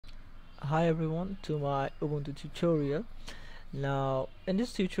Hi everyone to my Ubuntu tutorial. Now in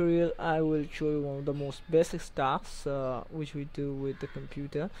this tutorial I will show you one of the most basic tasks which we do with the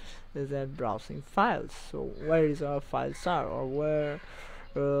computer, is that browsing files. So where is our files are, or where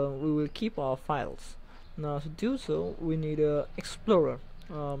we will keep our files. Now to do so we need a explorer.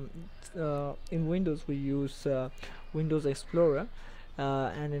 In Windows we use Windows Explorer,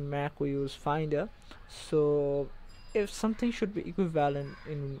 and in Mac we use Finder. So if something should be equivalent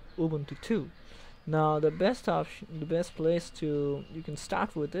in Ubuntu too. Now the best option, the best place to you can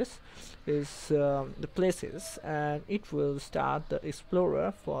start with this is the places, and it will start the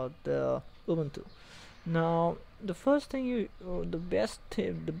Explorer for the Ubuntu. Now the first thing the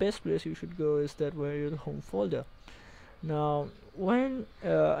best place you should go is that where your home folder. Now when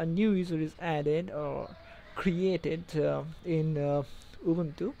a new user is added or created in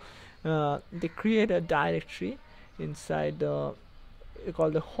Ubuntu, they create a directory inside the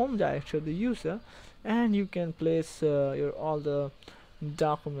called the home directory of the user, and you can place your all the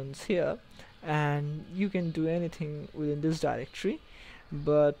documents here, and you can do anything within this directory.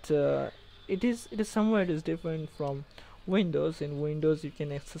 But it is somewhere it is different from Windows. In Windows you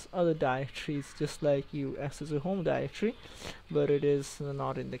can access other directories just like you access a home directory, but it is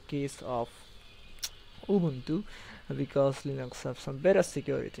not in the case of Ubuntu, because Linux have some better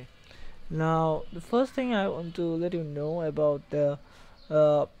security. Now the first thing I want to let you know about the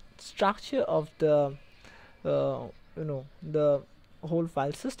structure of the the whole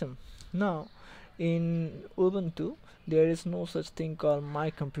file system. Now in Ubuntu there is no such thing called my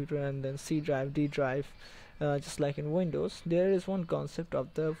computer and then C drive, D drive. Just like in Windows, there is one concept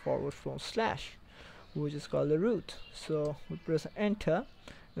of the // which is called the root. So we press enter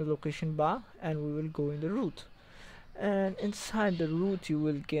in the location bar and we will go in the root, and inside the root you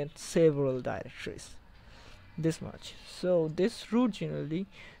will get several directories, this much. So this root generally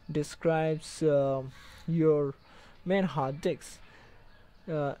describes your main hard disks.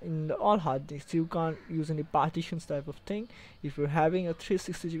 In all hard disks you can't use any partitions type of thing. If you're having a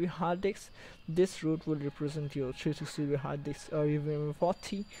 360 GB hard disk, this root will represent your 360 GB hard disk, or even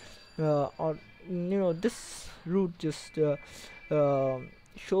 40, or this root just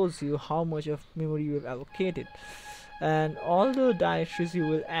shows you how much of memory you have allocated, and all the directories you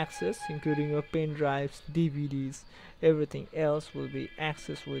will access, including your pen drives, DVDs, everything else will be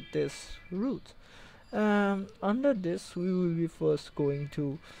accessed with this root. Under this we will be first going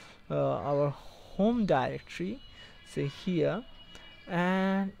to our home directory, say here,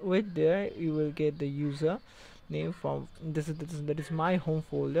 and with there you will get the user name from that is my home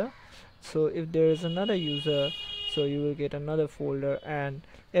folder. So if there is another user, so you will get another folder, and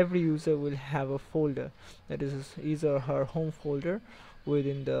every user will have a folder that is his or her home folder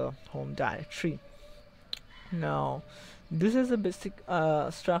within the home directory. Now this is a basic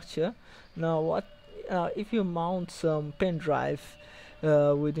structure. Now what if you mount some pen drive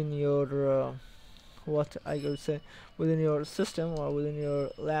within your what I would say within your system, or within your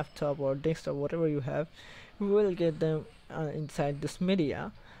laptop or desktop, whatever you have, you will get them inside this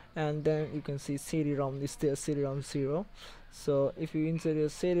media, and then you can see CD-ROM is there, CD-ROM 0. So if you insert your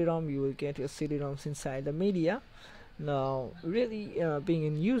CD-ROM, you will get your CD-ROMs inside the media. Now really being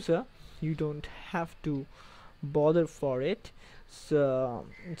a user, you don't have to bother for it. So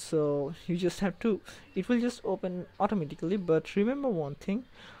you just have to, it will just open automatically. But remember one thing,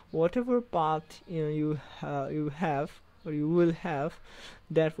 whatever path you have or you will have,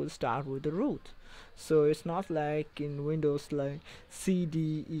 that will start with the root. So it's not like in Windows like C,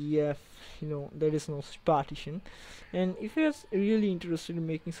 D, E, F, there is no such partition. And if you're really interested in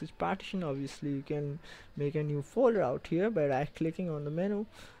making such partition, obviously you can make a new folder out here by right clicking on the menu,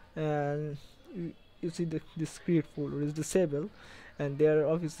 and you see this create folder is disabled, and there are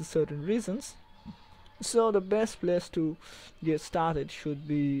obviously certain reasons. So the best place to get started should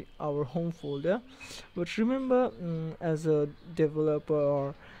be our home folder. But remember, as a developer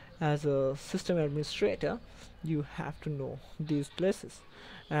or as a system administrator, you have to know these places,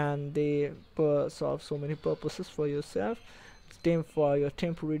 and they solve so many purposes for yourself. Same for your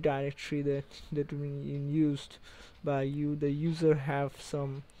temporary directory that being used by you. The user have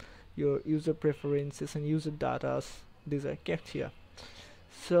some your user preferences and user data, these are kept here.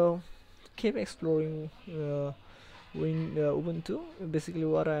 So keep exploring Ubuntu. Basically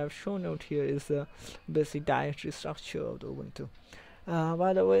what I have shown out here is the basic directory structure of the Ubuntu.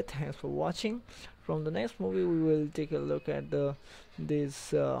 By the way, thanks for watching. From the next movie we will take a look at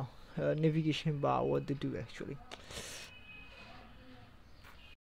this navigation bar, what they do actually.